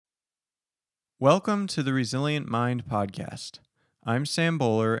Welcome to the Resilient Mind podcast. I'm Sam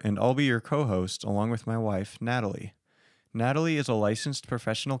Bowler, and I'll be your co-host along with my wife, Natalie. Natalie is a licensed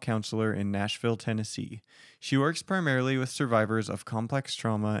professional counselor in Nashville, Tennessee. She works primarily with survivors of complex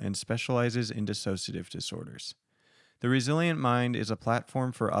trauma and specializes in dissociative disorders. The Resilient Mind is a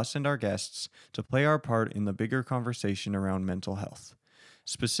platform for us and our guests to play our part in the bigger conversation around mental health.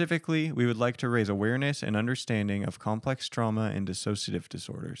 Specifically, we would like to raise awareness and understanding of complex trauma and dissociative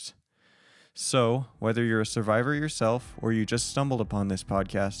disorders. So, whether you're a survivor yourself or you just stumbled upon this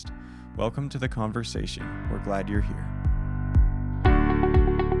podcast, welcome to the conversation. We're glad you're here.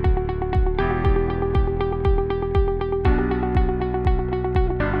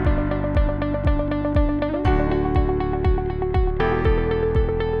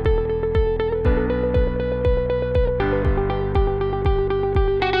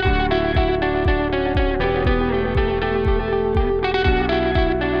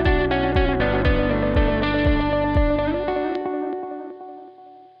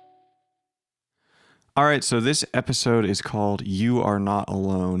 All right, so this episode is called You Are Not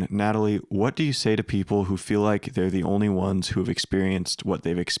Alone. Natalie, what do you say to people who feel like they're the only ones who have experienced what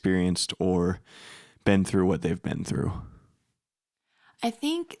they've experienced or been through what they've been through? I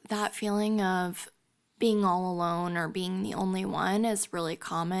think that feeling of being all alone or being the only one is really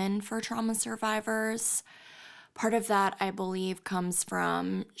common for trauma survivors. Part of that, I believe, comes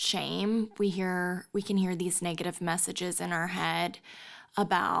from shame. We can hear these negative messages in our head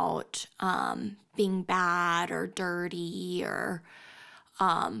about being bad or dirty or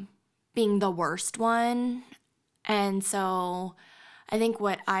being the worst one. And so I think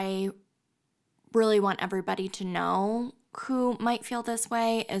what I really want everybody to know who might feel this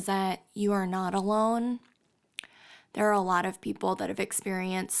way is that you are not alone. There are a lot of people that have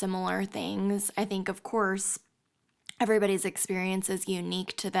experienced similar things. I think, of course, everybody's experience is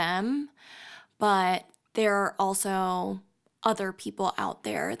unique to them, but there are also other people out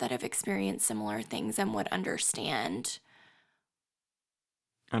there that have experienced similar things and would understand.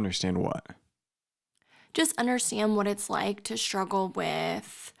 Understand what? Just understand what it's like to struggle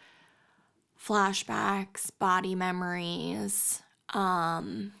with flashbacks, body memories,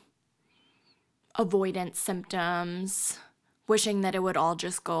 avoidance symptoms, wishing that it would all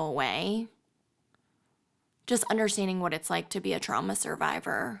just go away. Just understanding what it's like to be a trauma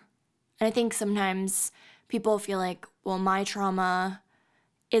survivor. And I think sometimes people feel like, well, my trauma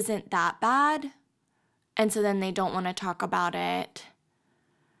isn't that bad, and so then they don't want to talk about it,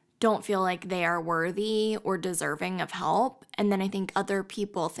 don't feel like they are worthy or deserving of help. And then I think other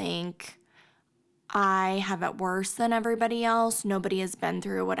people think, I have it worse than everybody else. Nobody has been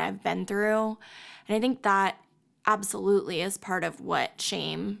through what I've been through. And I think that absolutely is part of what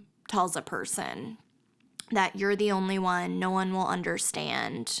shame tells a person, that you're the only one, no one will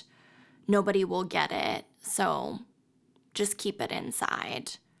understand, nobody will get it, so just keep it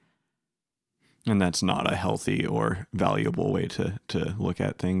inside. And that's not a healthy or valuable way to look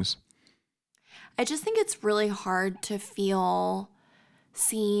at things. I just think it's really hard to feel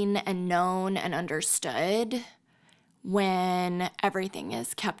seen and known and understood when everything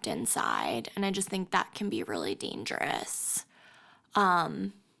is kept inside. And I just think that can be really dangerous.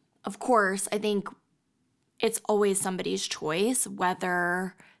 Of course, I think it's always somebody's choice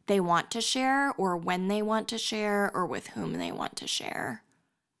whether they want to share or when they want to share or with whom they want to share.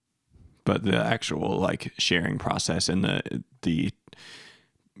 But the actual sharing process and the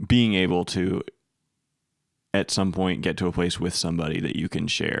being able to at some point get to a place with somebody that you can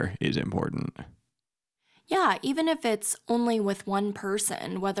share is important. Yeah, even if it's only with one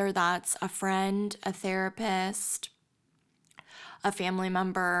person, whether that's a friend, a therapist, a family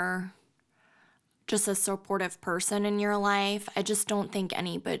member, just a supportive person in your life. I just don't think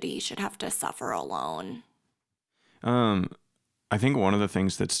anybody should have to suffer alone. I think one of the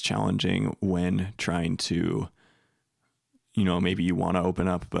things that's challenging when trying to, maybe you want to open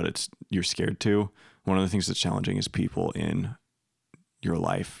up, but you're scared to. One of the things that's challenging is people in your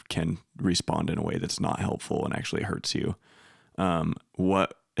life can respond in a way that's not helpful and actually hurts you.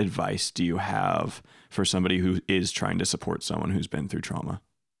 What advice do you have for somebody who is trying to support someone who's been through trauma?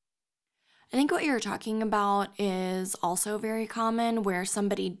 I think what you're talking about is also very common, where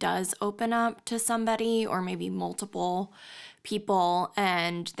somebody does open up to somebody or maybe multiple people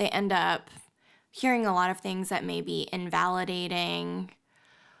and they end up hearing a lot of things that may be invalidating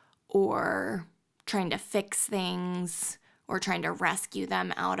or trying to fix things or trying to rescue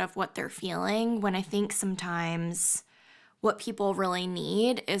them out of what they're feeling, when I think sometimes what people really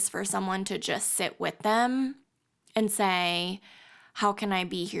need is for someone to just sit with them and say, how can I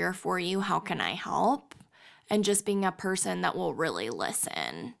be here for you? How can I help? And just being a person that will really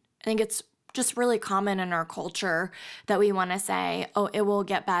listen. I think it's just really common in our culture that we want to say, oh, it will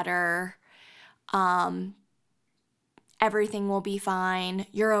get better. Everything will be fine.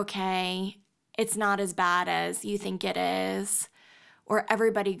 You're okay. It's not as bad as you think it is. Or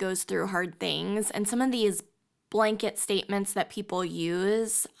everybody goes through hard things. And some of these blanket statements that people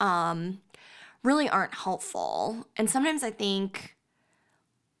use really aren't helpful. And sometimes I think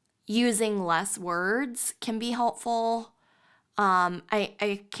using less words can be helpful.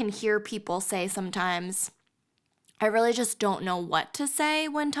 I can hear people say sometimes, I really just don't know what to say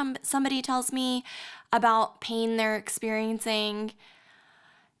when somebody tells me about pain they're experiencing.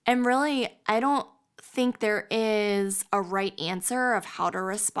 And really, I don't think there is a right answer of how to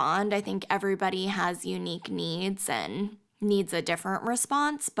respond. I think everybody has unique needs and needs a different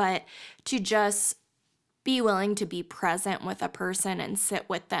response, but to just be willing to be present with a person and sit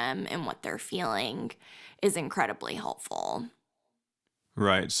with them and what they're feeling is incredibly helpful.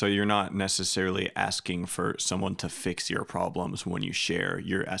 Right. So you're not necessarily asking for someone to fix your problems when you share.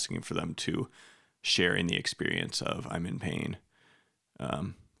 You're asking for them to share in the experience of I'm in pain,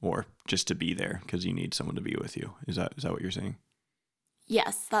 or just to be there because you need someone to be with you. Is that what you're saying?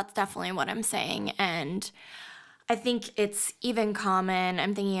 Yes, that's definitely what I'm saying. And I think it's even common.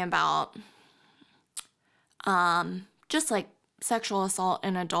 I'm thinking about just like sexual assault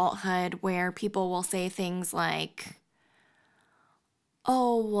in adulthood where people will say things like,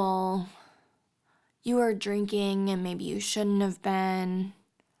 oh, well, you were drinking and maybe you shouldn't have been.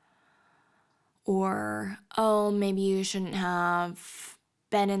 Or, oh, maybe you shouldn't have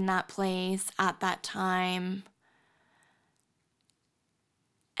been in that place at that time.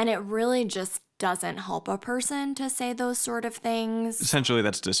 And it really just doesn't help a person to say those sort of things. Essentially,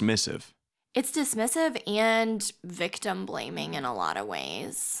 that's dismissive. It's dismissive and victim blaming in a lot of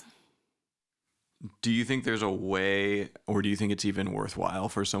ways. Do you think there's a way, or do you think it's even worthwhile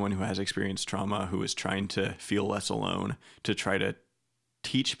for someone who has experienced trauma, who is trying to feel less alone, to try to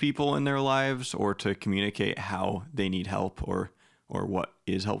teach people in their lives or to communicate how they need help or what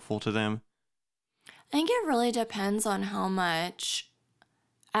is helpful to them? I think it really depends on how much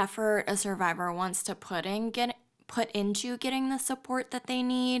effort a survivor wants to put into getting the support that they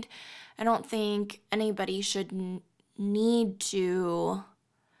need. I don't think anybody should need to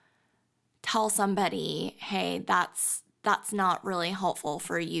tell somebody, hey, that's not really helpful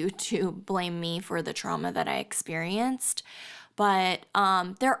for you to blame me for the trauma that I experienced. But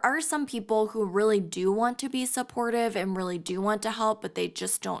there are some people who really do want to be supportive and really do want to help, but they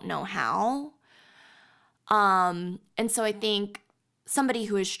just don't know how. And so I think somebody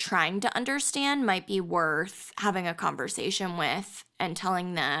who is trying to understand might be worth having a conversation with and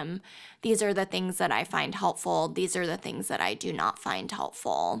telling them, these are the things that I find helpful. These are the things that I do not find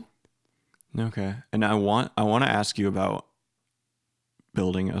helpful. Okay. And I want to ask you about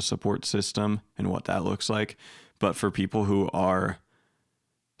building a support system and what that looks like. But for people who are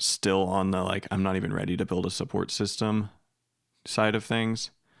still on the, like, I'm not even ready to build a support system side of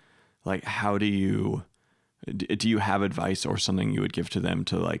things, like, how do you have advice or something you would give to them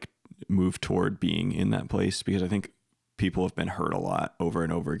to, like, move toward being in that place? Because I think people have been hurt a lot over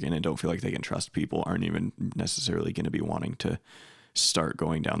and over again and don't feel like they can trust people, aren't even necessarily going to be wanting to start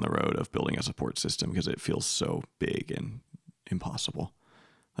going down the road of building a support system because it feels so big and impossible.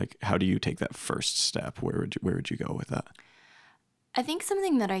 Like, how do you take that first step? Where would you go with that? I think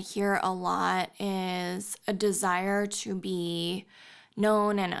something that I hear a lot is a desire to be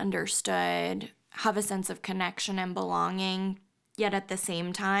known and understood, have a sense of connection and belonging, yet at the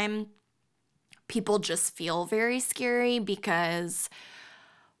same time, people just feel very scary because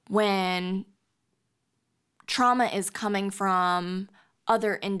when trauma is coming from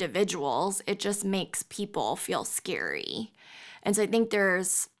other individuals, it just makes people feel scary. And so I think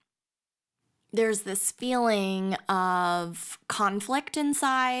there's this feeling of conflict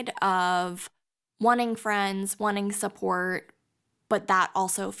inside of wanting friends, wanting support, but that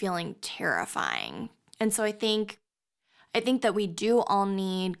also feeling terrifying. And so I think that we do all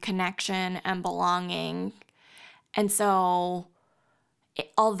need connection and belonging. And so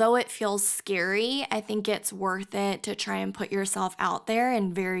although it feels scary, I think it's worth it to try and put yourself out there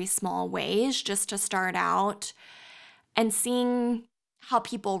in very small ways just to start out, and seeing how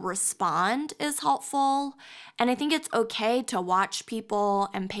people respond is helpful. And I think it's okay to watch people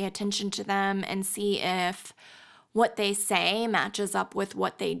and pay attention to them and see if what they say matches up with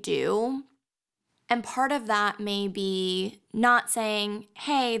what they do. And part of that may be not saying,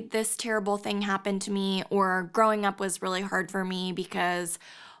 hey, this terrible thing happened to me, or growing up was really hard for me because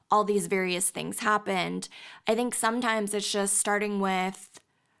all these various things happened. I think sometimes it's just starting with,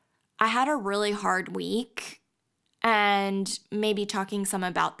 I had a really hard week and maybe talking some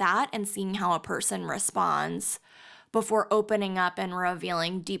about that and seeing how a person responds before opening up and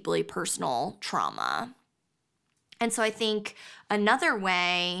revealing deeply personal trauma. And so I think another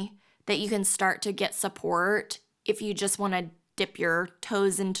way that you can start to get support if you just want to dip your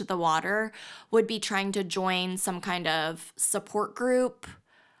toes into the water would be trying to join some kind of support group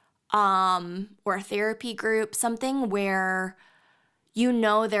or a therapy group, something where you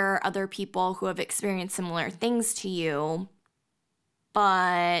know there are other people who have experienced similar things to you,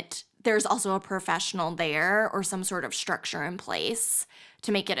 but there's also a professional there or some sort of structure in place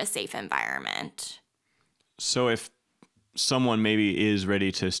to make it a safe environment. So if someone maybe is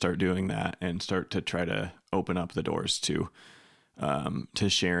ready to start doing that and start to try to open up the doors to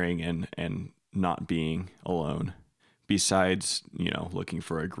sharing and not being alone, besides, looking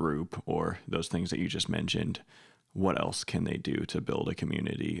for a group or those things that you just mentioned, what else can they do to build a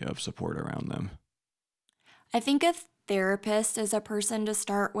community of support around them? I think a therapist is a person to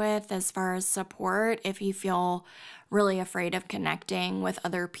start with as far as support if you feel really afraid of connecting with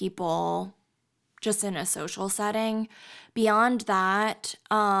other people just in a social setting. Beyond that,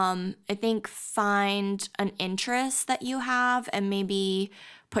 I think find an interest that you have and maybe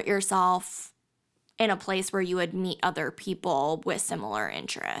put yourself in a place where you would meet other people with similar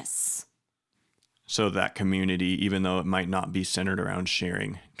interests. So that community, even though it might not be centered around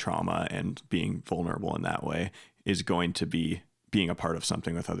sharing trauma and being vulnerable in that way, is going to be being a part of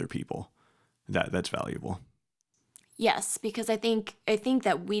something with other people. That's valuable. Yes, because I think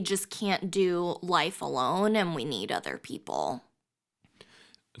that we just can't do life alone and we need other people.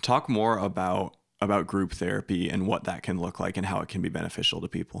 Talk more about group therapy and what that can look like and how it can be beneficial to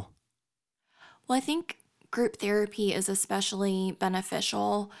people. Well, I think group therapy is especially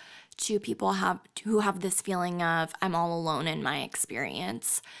beneficial to people who have this feeling of I'm all alone in my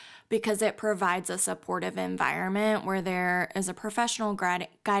experience, because it provides a supportive environment where there is a professional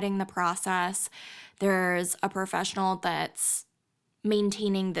guiding the process. There's a professional that's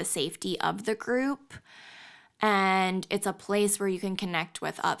maintaining the safety of the group, and it's a place where you can connect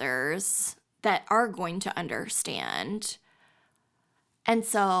with others that are going to understand. And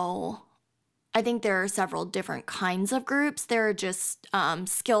so I think there are several different kinds of groups. There are just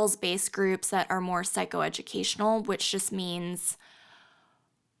skills-based groups that are more psychoeducational, which just means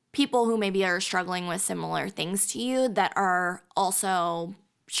people who maybe are struggling with similar things to you that are also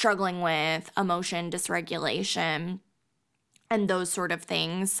struggling with emotion dysregulation and those sort of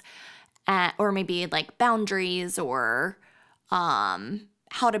things, or maybe like boundaries or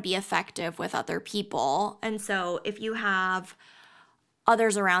how to be effective with other people. And so if you have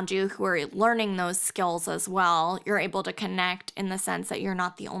others around you who are learning those skills as well, you're able to connect in the sense that you're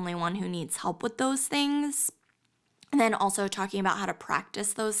not the only one who needs help with those things. And then also talking about how to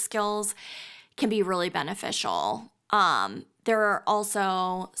practice those skills can be really beneficial. There are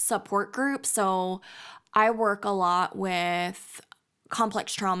also support groups. So I work a lot with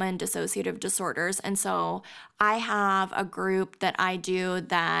complex trauma and dissociative disorders. And so I have a group that I do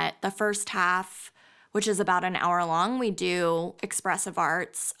that the first half, which is about an hour long, we do expressive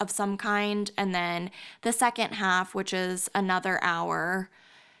arts of some kind. And then the second half, which is another hour,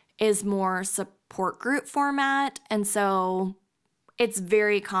 is more support group format. And so it's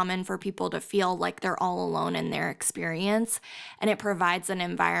very common for people to feel like they're all alone in their experience. And it provides an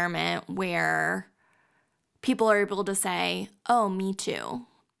environment where people are able to say, oh, me too.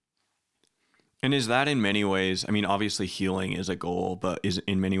 And is that in many ways, I mean, obviously healing is a goal, but is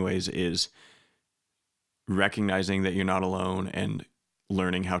in many ways is recognizing that you're not alone and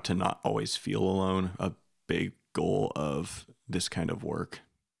learning how to not always feel alone a big goal of this kind of work?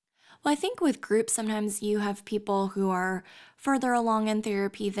 Well, I think with groups, sometimes you have people who are further along in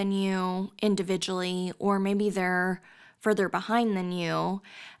therapy than you individually, or maybe they're further behind than you.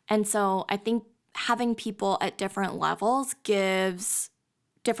 And so I think having people at different levels gives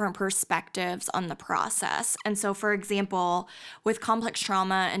different perspectives on the process. And so, for example, with complex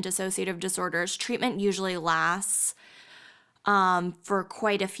trauma and dissociative disorders, treatment usually lasts for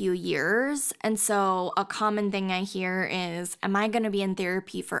quite a few years. And so a common thing I hear is, am I going to be in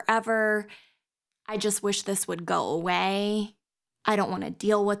therapy forever? I just wish this would go away. I don't want to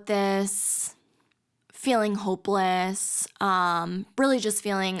deal with this. Feeling hopeless, really just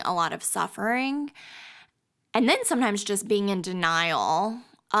feeling a lot of suffering. And then sometimes just being in denial.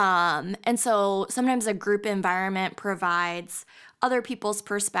 And so sometimes a group environment provides other people's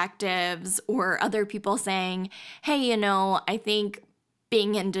perspectives or other people saying, hey, I think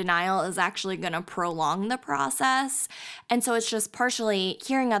being in denial is actually going to prolong the process. And so it's just partially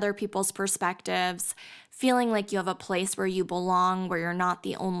hearing other people's perspectives, feeling like you have a place where you belong, where you're not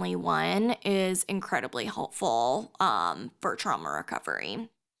the only one, is incredibly helpful for trauma recovery.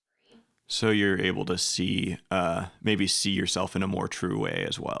 So you're able to see, maybe see yourself in a more true way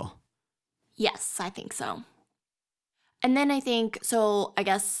as well. Yes, I think so. And then I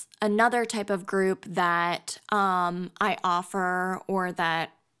guess another type of group that I offer or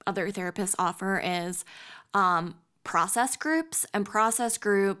that other therapists offer is process groups. And process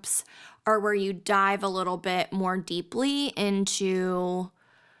groups are where you dive a little bit more deeply into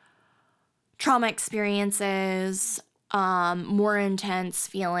trauma experiences, more intense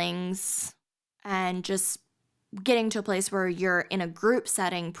feelings, and just getting to a place where you're in a group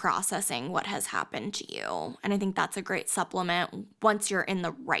setting processing what has happened to you. And I think that's a great supplement once you're in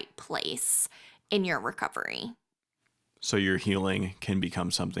the right place in your recovery. So your healing can become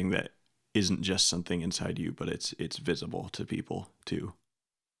something that isn't just something inside you, but it's visible to people too.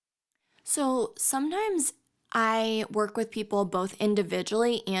 So sometimes I work with people both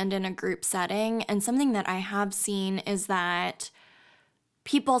individually and in a group setting. And something that I have seen is that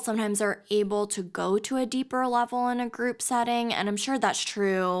people sometimes are able to go to a deeper level in a group setting. And I'm sure that's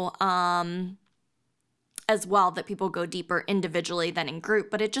true as well, that people go deeper individually than in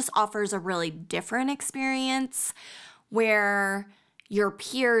group. But it just offers a really different experience where your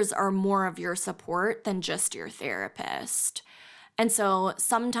peers are more of your support than just your therapist. And so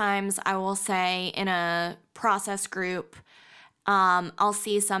sometimes I will say in a process group, I'll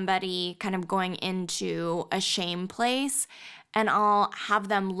see somebody kind of going into a shame place, and I'll have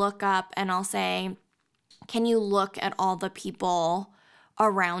them look up and I'll say, can you look at all the people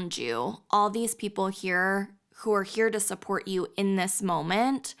around you, all these people here who are here to support you in this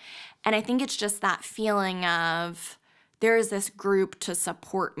moment? And I think it's just that feeling of there is this group to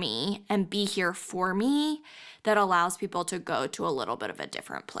support me and be here for me that allows people to go to a little bit of a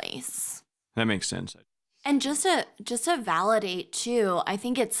different place. That makes sense. And just to validate too, I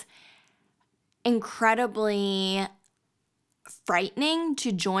think it's incredibly frightening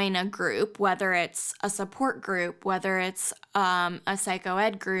to join a group, whether it's a support group, whether it's a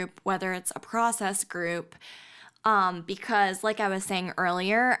psychoed group, whether it's a process group, because like I was saying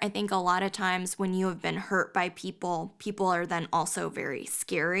earlier, I think a lot of times when you have been hurt by people, people are then also very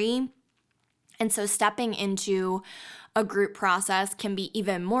scary. And so stepping into a group process can be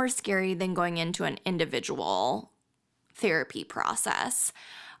even more scary than going into an individual therapy process.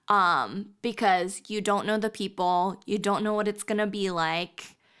 Because you don't know the people, you don't know what it's going to be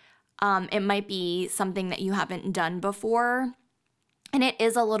like. It might be something that you haven't done before. And it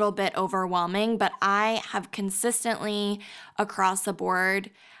is a little bit overwhelming, but I have consistently across the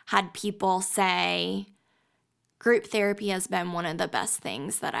board had people say, group therapy has been one of the best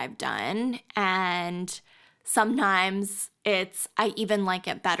things that I've done. And sometimes I even like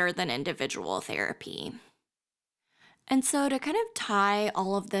it better than individual therapy. And so to kind of tie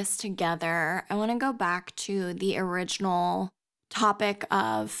all of this together, I want to go back to the original topic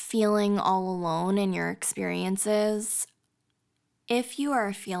of feeling all alone in your experiences. If you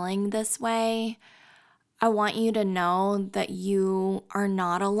are feeling this way, I want you to know that you are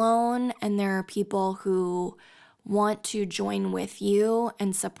not alone, and there are people who want to join with you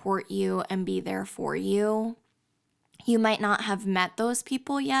and support you and be there for you. You might not have met those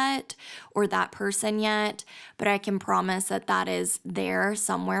people yet or that person yet, but I can promise that that is there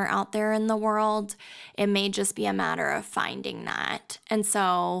somewhere out there in the world. It may just be a matter of finding that. And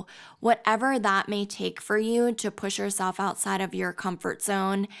so whatever that may take for you to push yourself outside of your comfort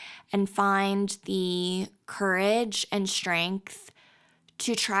zone and find the courage and strength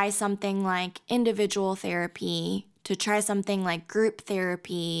to try something like individual therapy, to try something like group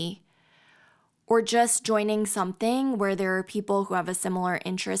therapy, or just joining something where there are people who have a similar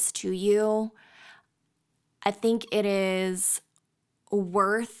interest to you, I think it is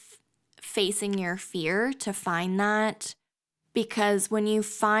worth facing your fear to find that, because when you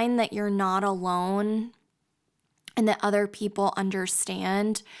find that you're not alone and that other people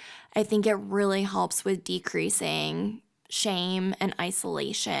understand, I think it really helps with decreasing shame and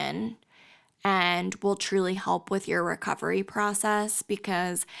isolation, and will truly help with your recovery process,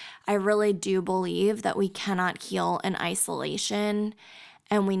 because I really do believe that we cannot heal in isolation,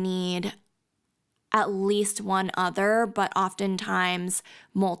 and we need at least one other, but oftentimes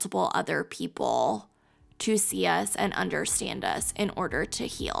multiple other people to see us and understand us in order to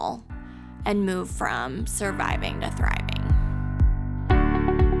heal and move from surviving to thriving.